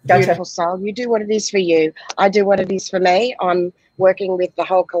 beautiful soul. You do what it is for you. I do what it is for me. I'm working with the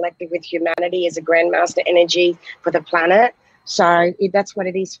whole collective, with humanity as a grandmaster energy for the planet. So that's what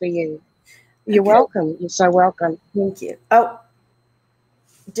it is for you. You're welcome. You're so welcome. Thank you. Oh,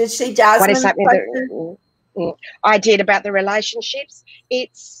 did she, Jasmine? What is happening? I did about the relationships.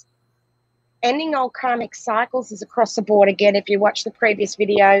 It's ending old karmic cycles is across the board. Again, if you watch the previous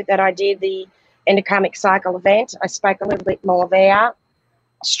video that I did, the End of Karmic Cycle event, I spoke a little bit more there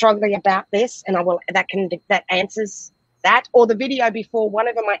strongly about this, and I will that answers that. Or the video before, one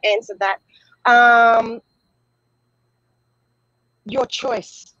of them I answered that. Your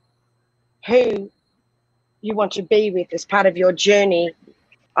choice, who you want to be with as part of your journey.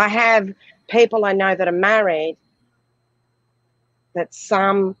 I have people I know that are married, that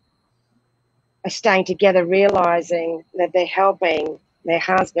some are staying together, realizing that they're helping their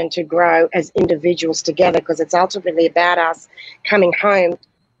husband to grow as individuals together, because it's ultimately about us coming home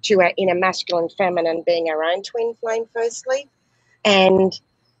to our inner masculine, feminine, being our own twin flame firstly. And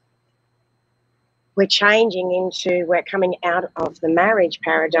we're changing into, we're coming out of the marriage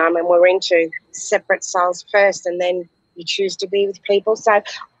paradigm, and we're into separate souls first, and then you choose to be with people. So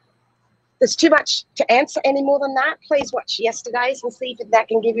there's too much to answer any more than that. Please watch yesterday's and see if that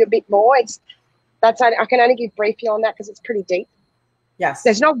can give you a bit more. I can only give briefly on that because it's pretty deep. Yes.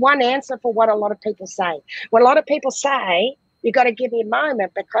 There's not one answer for what a lot of people say. What a lot of people say, you've got to give me a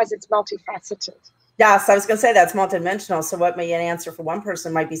moment because it's multifaceted. Yes, I was going to say that's multidimensional. So what may be an answer for one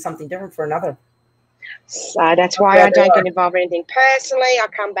person might be something different for another. So that's why I don't get involved in anything personally. I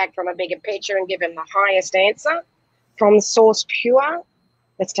come back from a bigger picture and give them the highest answer from the source pure.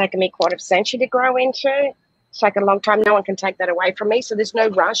 That's taken me quite a century to grow into. It's taken a long time. No one can take that away from me. So there's no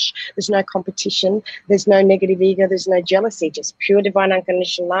rush. There's no competition. There's no negative ego. There's no jealousy. Just pure divine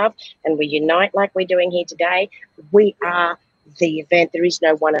unconditional love. And we unite like we're doing here today. We are the event. There is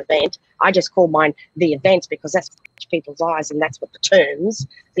no one event. I just call mine the events because that's people's eyes, and that's what the terms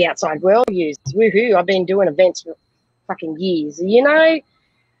the outside world use. Woohoo, I've been doing events for fucking years. You know,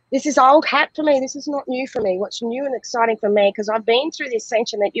 this is old hat for me. This is not new for me. What's new and exciting for me, because I've been through the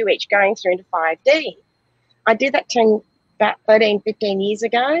ascension that you're each going through into 5D. I did that about 13, 15 years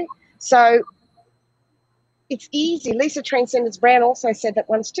ago. So it's easy. Lisa Transcendence Brown also said that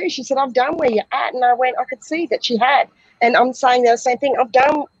once too. She said, I've done where you're at. And I went, I could see that she had. And I'm saying the same thing. I've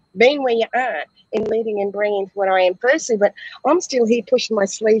been where you're at in leading and bringing to what I am personally. But I'm still here pushing my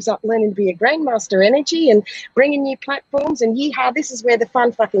sleeves up, learning to be a grandmaster energy and bringing new platforms. And yeehaw, this is where the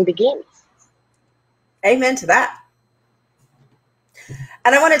fun fucking begins. Amen to that.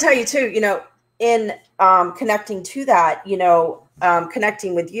 And I want to tell you too, you know, in connecting to that, you know,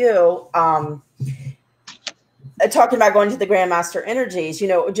 connecting with you, talking about going to the Grandmaster energies, you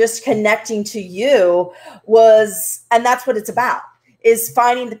know, just connecting to you was, and that's what it's about, is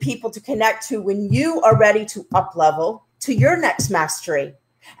finding the people to connect to when you are ready to up level to your next mastery.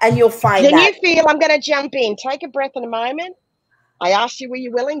 And you'll find Can that. you feel, I'm going to jump in, take a breath in a moment. I asked you, were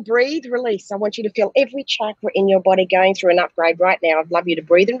you willing? Breathe, release. I want you to feel every chakra in your body going through an upgrade right now. I'd love you to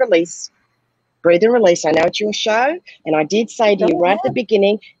breathe and release. Breathe and release. I know it's your show, and I did say to you right at the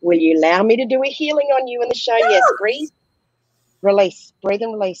beginning, will you allow me to do a healing on you in the show? Yes. Breathe, release. Breathe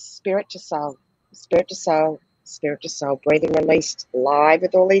and release. Spirit to soul. Spirit to soul. Spirit to soul. Breathe and release. Live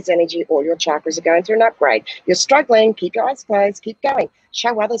with all these energy. All your chakras are going through an upgrade. You're struggling. Keep your eyes closed. Keep going.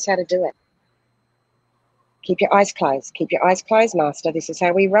 Show others how to do it. Keep your eyes closed. Keep your eyes closed, Master. This is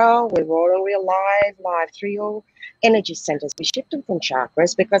how we roll. We roll and we're live through your energy centers. We shift them from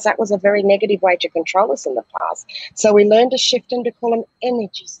chakras because that was a very negative way to control us in the past. So we learned to shift them to call them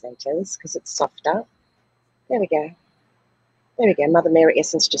energy centers because it's softer. There we go. There we go. Mother Mary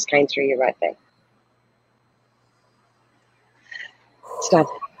essence just came through you right there. It's done.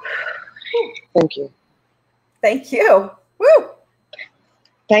 Thank you. Thank you. Woo!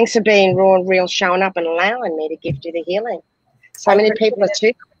 Thanks for being raw and real, showing up and allowing me to gift you the healing. So many people are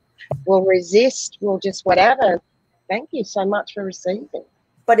too will resist, will just whatever. Thank you so much for receiving.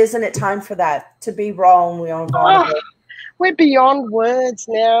 But isn't it time for that, to be raw and we are vulnerable? We're beyond words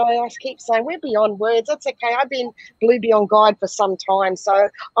now. I keep saying we're beyond words. That's okay. I've been BlueBeyondGuide for some time, so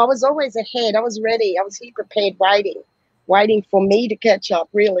I was always ahead. I was ready. I was here prepared, waiting for me to catch up,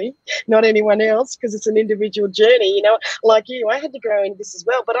 really, not anyone else, because it's an individual journey, you know, like you. I had to grow into this as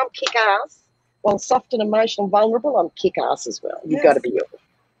well, but I'm kick-ass. Well, soft and emotional, vulnerable, I'm kick-ass as well. You've got to be yours.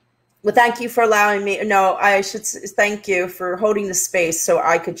 Well, thank you for allowing me. No, I should thank you for holding the space so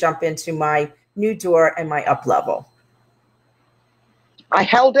I could jump into my new door and my up level. I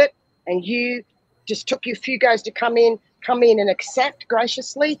held it, and you just took you a few goes to come in and accept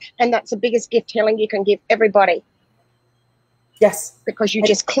graciously, and that's the biggest gift healing you can give everybody. Yes. Because you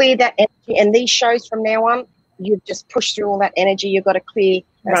just clear that energy, and these shows from now on, you just push through all that energy. You've got to clear,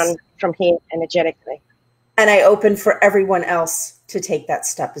 run from here energetically. And I open for everyone else to take that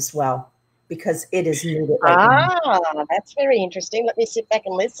step as well, because it is needed right now. That's very interesting. Let me sit back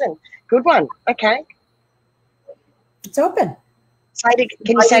and listen. Good one. Okay. It's open. Can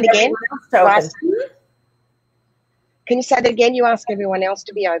you say it again? Can you say that again? You ask everyone else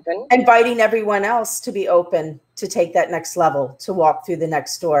to be open. Inviting everyone else to be open to take that next level, to walk through the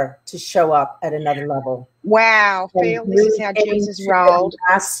next door, to show up at another level. Wow. Feel this is how Jesus rolled.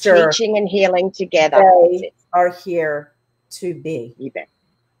 Teaching and healing together. They are here to be. You bet.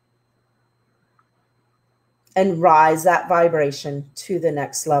 And rise that vibration to the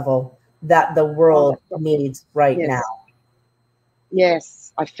next level that the world needs right now.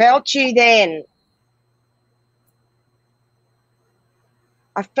 Yes. I felt you then.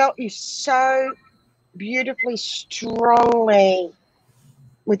 I felt you so beautifully, strongly,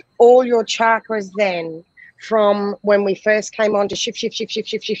 with all your chakras then, from when we first came on to shift.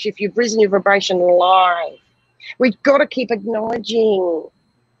 You've risen your vibration live. We've got to keep acknowledging.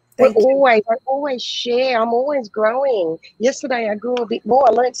 I always share. I'm always growing. Yesterday I grew a bit more.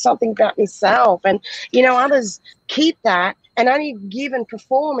 I learned something about myself. And, you know, others keep that and only give and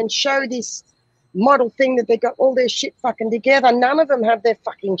perform and show this model thing that they got all their shit fucking together. None of them have their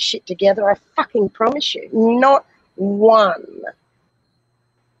fucking shit together. I fucking promise you. Not one.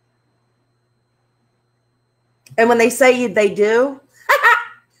 And when they say they do,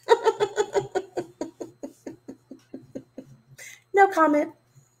 no comment.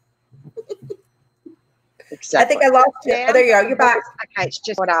 Exactly. I think I lost you. Oh, there you go. You're back. Okay, it's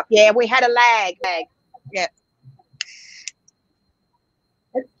just what up. Yeah, we had a lag. Yeah.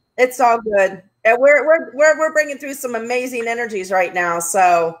 It's all good. And we're bringing through some amazing energies right now.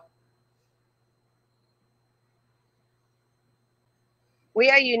 So we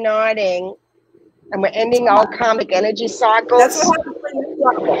are uniting, and we're ending all karmic energy cycles. That's what happens when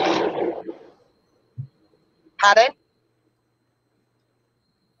you up. Pardon?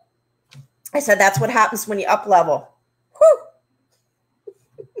 I said that's what happens when you up level.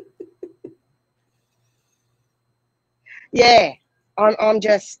 Yeah, I'm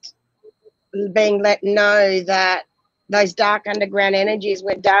just being let know that those dark underground energies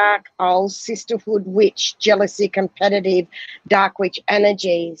were dark, old sisterhood, witch, jealousy, competitive, dark witch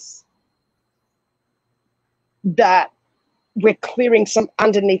energies, that we're clearing some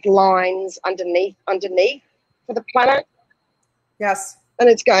underneath lines, underneath for the planet. Yes. And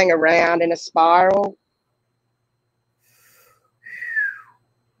it's going around in a spiral.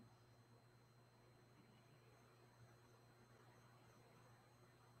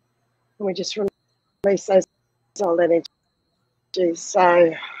 And we just release those old energies.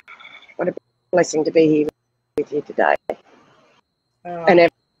 So what a blessing to be here with you today. And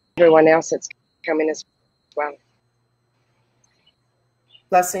everyone else that's come in as well.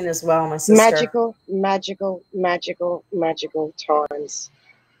 Blessing as well, my sister. Magical, magical, magical, magical times.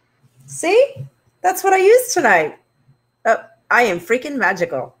 See? That's what I used tonight. I am freaking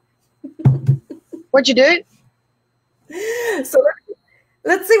magical. What'd you do? So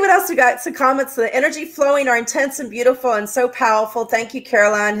let's see what else we got. Some comments. The energy flowing are intense and beautiful and so powerful. Thank you,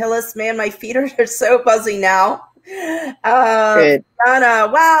 Caroline Hillis. Man, my feet are so buzzy now. Good. Donna,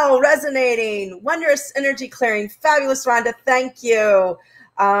 wow, resonating. Wondrous energy clearing. Fabulous, Rhonda. Thank you.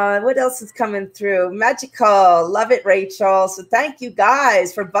 What else is coming through? Magical. Love it, Rachel. So thank you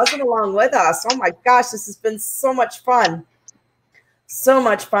guys for buzzing along with us. Oh my gosh, this has been so much fun. So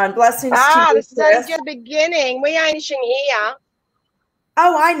much fun. Blessings to you. This is only just the beginning. We ain't finishing here.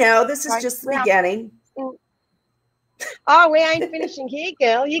 Oh, I know. This is just the beginning. Oh, we ain't finishing here,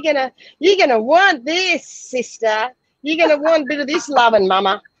 girl. You're gonna want this, sister. You're gonna want a bit of this loving,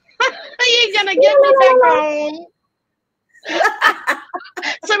 mama. You're gonna get me back home.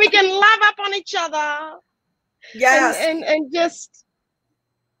 So we can love up on each other. Yes. And just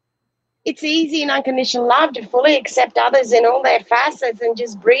it's easy in unconditional love to fully accept others in all their facets and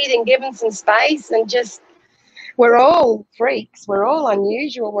just breathe and give them some space and just, we're all freaks. We're all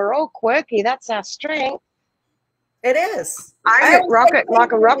unusual. We're all quirky. That's our strength. It is. I rock it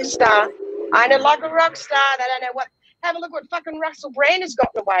like a rock star. I know, like a rock star. They don't know what. Have a look what fucking Russell Brand has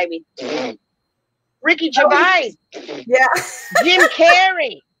gotten away with. Ricky Gervais. Yeah. Jim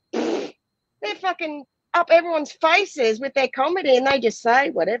Carrey. They're fucking up everyone's faces with their comedy, and they just say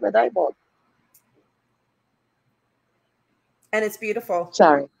whatever they want. And it's beautiful.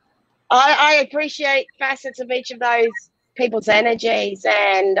 Sorry. I appreciate facets of each of those people's energies,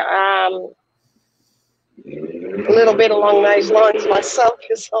 and a little bit along those lines myself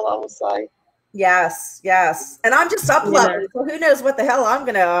is all I will say. Yes, yes. And I'm just up level, so who knows what the hell I'm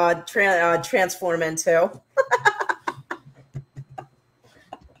going to transform into.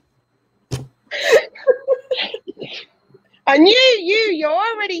 I knew you're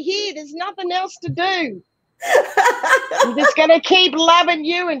already here. There's nothing else to do. I'm just going to keep loving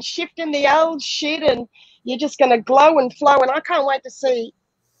you and shifting the old shit, and you're just going to glow and flow. And I can't wait to see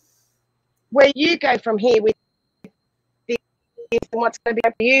where you go from here with this and what's going to be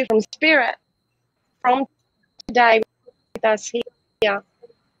up for you from spirit from today with us here.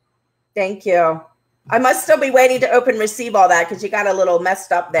 Thank you. I must still be waiting to open receive all that because you got a little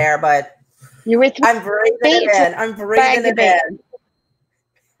messed up there, but you're with me? I'm breathing it in. I'm breathing it in.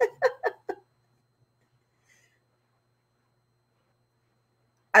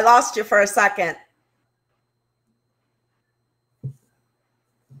 I lost you for a second.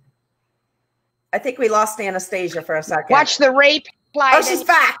 I think we lost Anastacia for a second. Watch the replay. Oh, she's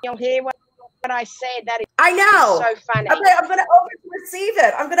back. You'll hear what I said. That is I know. So funny. Okay, I'm going to open to receive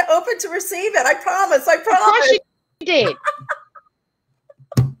it. I'm going to open to receive it. I promise. I promise. Of course you did.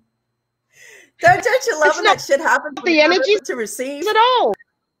 Don't you love when that shit happens? The energy to receive at all.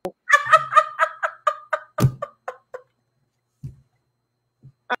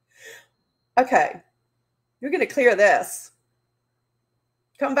 Okay, you're going to clear this.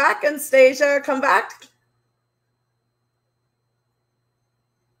 Come back, Anastacia. Come back.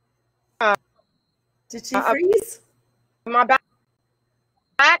 Did she freeze? My back.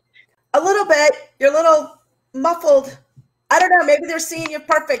 A little bit. You're a little muffled. I don't know. Maybe they're seeing you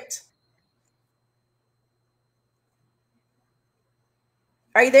perfect.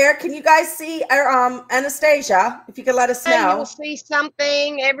 Are you there? Can you guys see Anastacia? If you could let us know. You'll see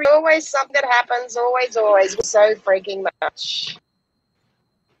something. Always something that happens. Always. So freaking much.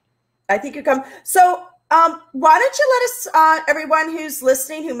 I think you're coming. So why don't you let us, everyone who's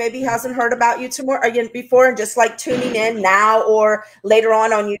listening, who maybe hasn't heard about you before and just like tuning in now or later on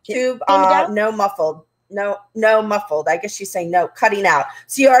YouTube, no muffled. No muffled. I guess she's saying no, cutting out.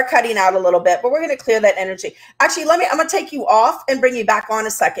 So you are cutting out a little bit, but we're going to clear that energy. Actually, I'm going to take you off and bring you back on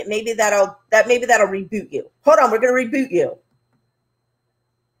a second. Maybe that'll reboot you. Hold on. We're going to reboot you.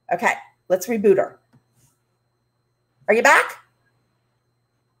 Okay. Let's reboot her. Are you back?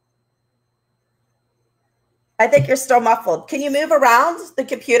 I think you're still muffled. Can you move around the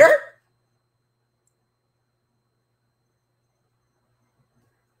computer?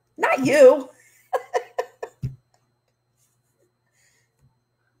 Not you.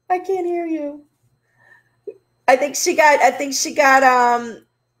 I can't hear you. I don't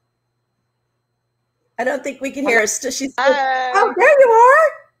think we can hear her. She's oh, there you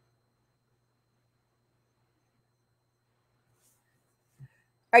are.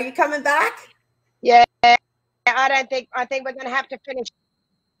 Are you coming back? Yeah. I think we're going to have to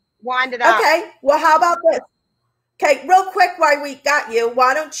wind it up. Okay. Well, how about this? Okay, real quick while we got you,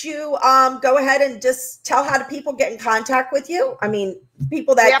 why don't you go ahead and just tell how do people get in contact with you? I mean,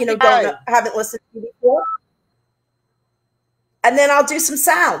 people that, haven't listened to you before. And then I'll do some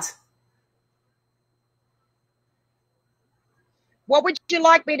sound. What would you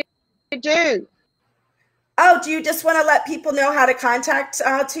like me to do? Oh, do you just want to let people know how to contact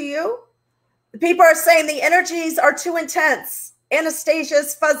to you? People are saying the energies are too intense.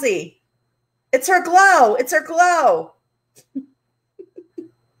 Anastasia's fuzzy. It's her glow. It's her glow.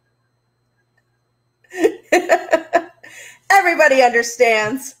 Everybody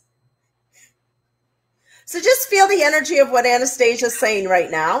understands. So just feel the energy of what Anastasia's saying right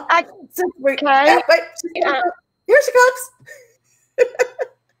now. Okay. Here she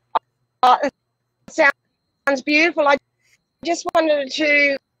comes. Sounds beautiful. I just wanted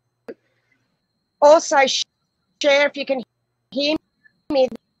to also share, if you can hear me,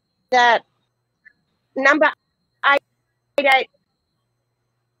 that number 88.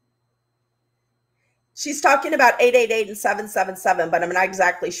 She's talking about 888 and 777, but I'm not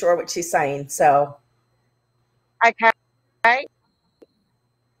exactly sure what she's saying. So, okay.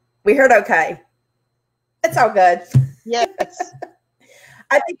 We heard okay. It's all good. Yes.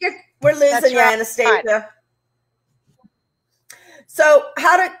 I think we're losing you, right. Anastacia. So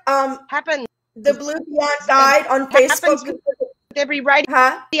how did happens the Blue Beyond Guide on Facebook? With every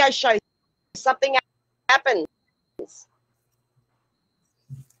radio show, something happens.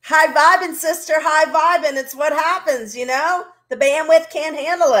 High vibing, sister, high vibing. It's what happens, you know? The bandwidth can't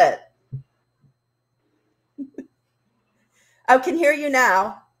handle it. I can hear you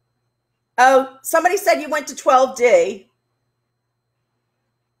now. Oh, somebody said you went to 12D.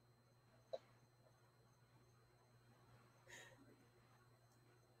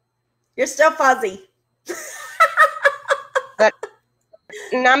 You're still fuzzy. But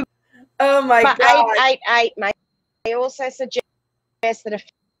number oh my God. 888, mate. They also suggest that a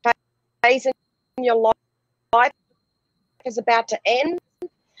phase in your life is about to end,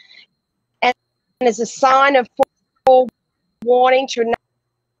 and as a sign of forewarning to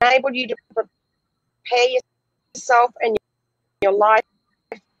enable you to prepare yourself and your life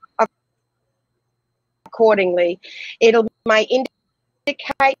accordingly. It may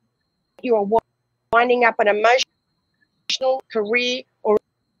indicate you are winding up an emotional, career, or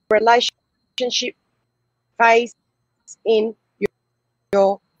relationship phase in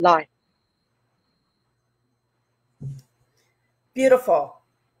your life. Beautiful.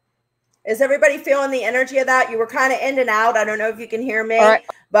 Is everybody feeling the energy of that? You were kind of in and out. I don't know if you can hear me, all right,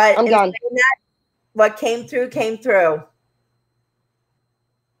 but I'm done. That, what came through came through.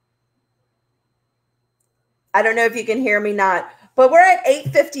 I don't know if you can hear me not, but we're at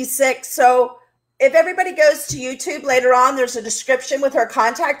 8:56. So if everybody goes to YouTube later on, there's a description with her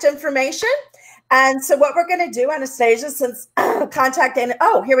contact information. And so what we're going to do, Anastacia, since contact,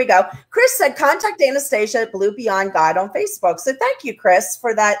 oh, here we go. Chris said, contact Anastacia at Blue Beyond Guide on Facebook. So thank you, Chris,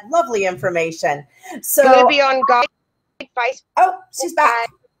 for that lovely information. So Blue Beyond Guide Facebook. Oh, she's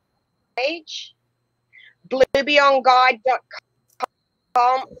back. Page.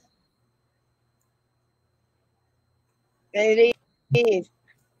 BlueBeyondGuide.com. It is.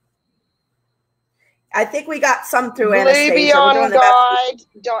 I think we got some through Anastacia.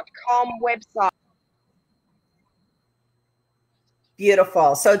 BlueBeyondGuide.com website.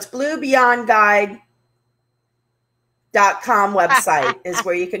 Beautiful. So it's BlueBeyondGuide.com website is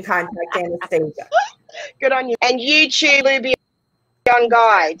where you can contact Anastacia. Good on you. And YouTube, Blue Beyond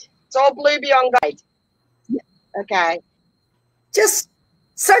Guide. It's all Blue Beyond Guide. Okay. Just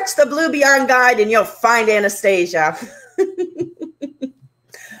search the Blue Beyond Guide and you'll find Anastacia.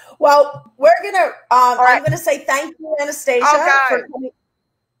 Well, we're going to, right. I'm going to say thank you, Anastacia. For coming.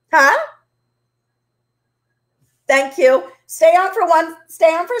 Huh? Thank you. Stay on for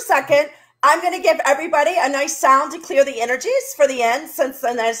a second. I'm going to give everybody a nice sound to clear the energies for the end. Since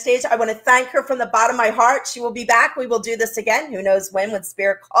Anastacia, I want to thank her from the bottom of my heart. She will be back. We will do this again. Who knows when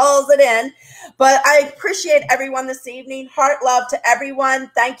Spirit calls it in. But I appreciate everyone this evening. Heart love to everyone.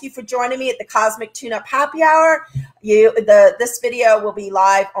 Thank you for joining me at the Cosmic Tune-Up Happy Hour. This video will be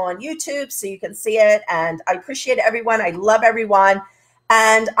live on YouTube, so you can see it. And I appreciate everyone. I love everyone.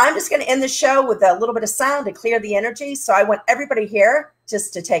 And I'm just going to end the show with a little bit of sound to clear the energy. So I want everybody here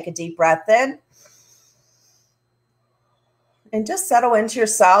just to take a deep breath in and just settle into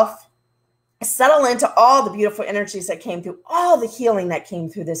yourself. Settle into all the beautiful energies that came through, all the healing that came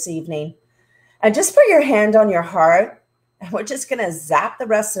through this evening. And just put your hand on your heart. And we're just going to zap the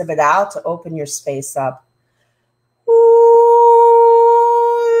rest of it out to open your space up.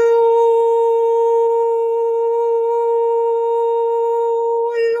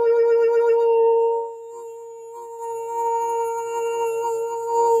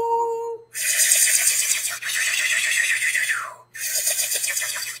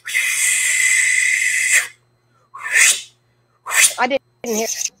 I didn't hear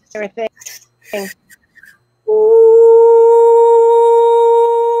everything.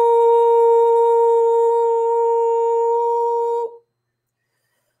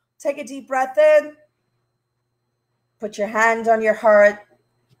 Take a deep breath in. Put your hand on your heart,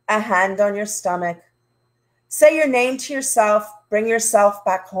 a hand on your stomach. Say your name to yourself. Bring yourself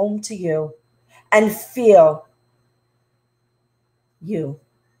back home to you and feel you.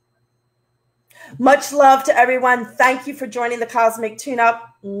 Much love to everyone. Thank you for joining the Cosmic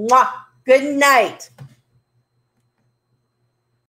Tune-Up. Mwah. Good night.